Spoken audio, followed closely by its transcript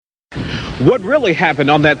What really happened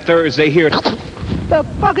on that Thursday here? The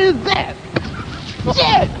fuck is that?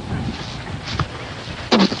 Shit!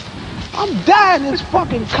 I'm dying in this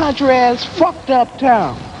fucking country-ass fucked up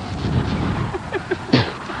town.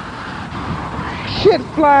 Shit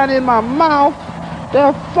flying in my mouth.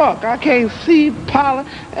 The fuck? I can't see pollen.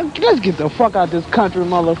 Let's get the fuck out this country,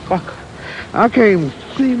 motherfucker. I can't even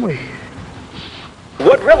see me.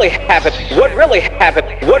 What really happened? What really happened?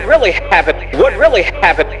 What really happened? What really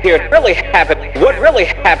happened here? Really happened? What really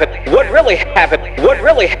happened? What really happened? What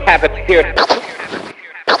really happened here?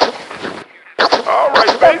 All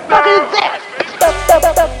right, face Fuck is that?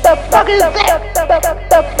 The fuck is that?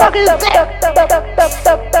 The fuck is that?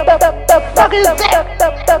 The fuck is that?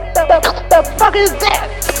 The fuck is that?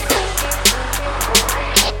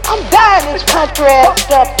 I'm dying in this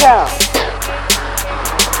country-ass up town.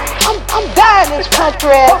 I'm dying in this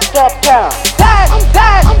country-ass up town. I'm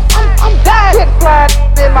dying. Shit flying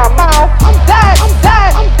in my mouth. I'm dying.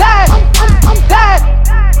 I'm dying.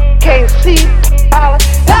 Can't see pollen.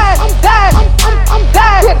 I'm dying.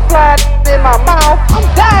 Shit flying in my mouth. I'm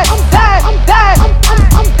dying. I'm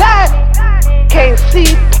dying. Can't see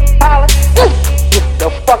pollen. Get the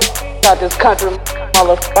fuck out this country,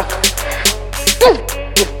 motherfucker.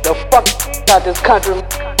 Get the fuck out this country,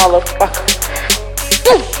 motherfucker.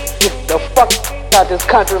 Get the fuck out this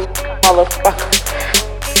country, motherfucker.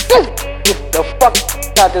 Get the fuck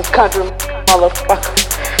out this country, motherfucker.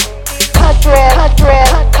 Country, uptown.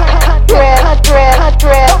 Get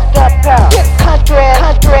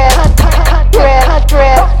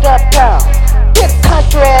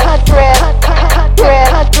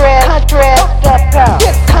country, uptown.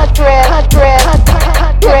 Get country, uptown.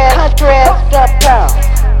 Get country, uptown.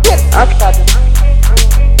 Get I got this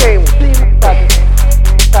game, got this.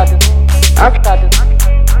 I got this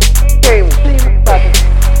game, got this.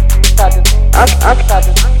 I got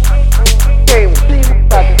this game,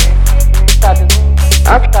 got this.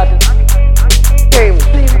 I got this game,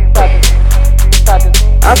 got this.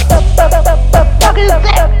 I got the fuck is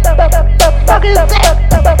that? The fuck is that?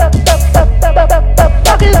 The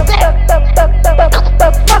fuck is that? The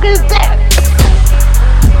fuck is that?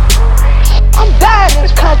 I'm dying in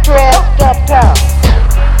this country-ass uptown.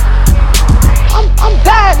 I'm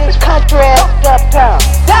dying in this country-ass uptown.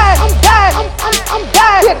 I'm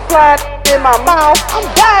dying. Shit flying in my mouth. I'm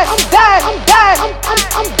dying.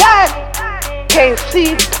 I'm dying. Can't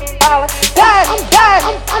see pollen. I'm dying.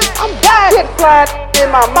 Shit flying in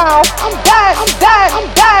my mouth. I'm dying.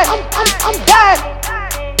 I'm dying.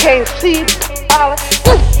 Can't see pollen.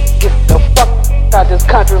 Get the fuck out this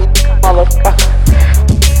country, motherfucker.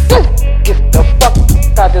 Get the fuck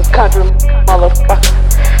out this country, motherfucker.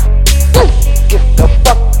 Get the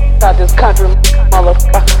fuck out this country,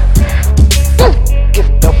 motherfucker. Get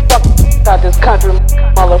the fuck out this country,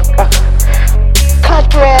 motherfucker.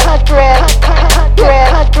 Country, uptown. Get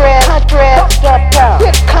country, uptown.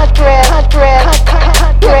 Get country, uptown. Get country,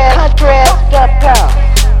 uptown. Get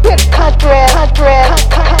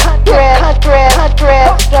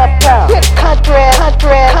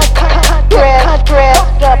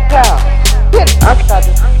I got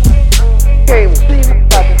this game,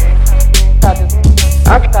 got this.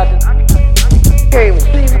 I got this game,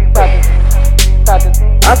 got this.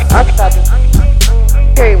 I got this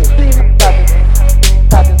game, got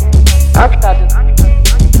this. I got this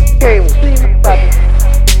game, got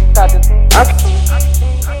this.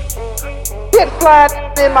 Get flying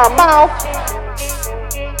in my mouth.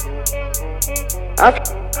 I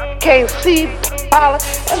can't see pollen.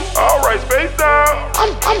 All right, space time.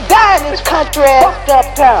 I'm dying in this country-ass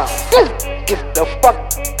uptown. Get the fuck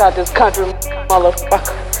out this country,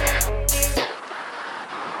 motherfucker.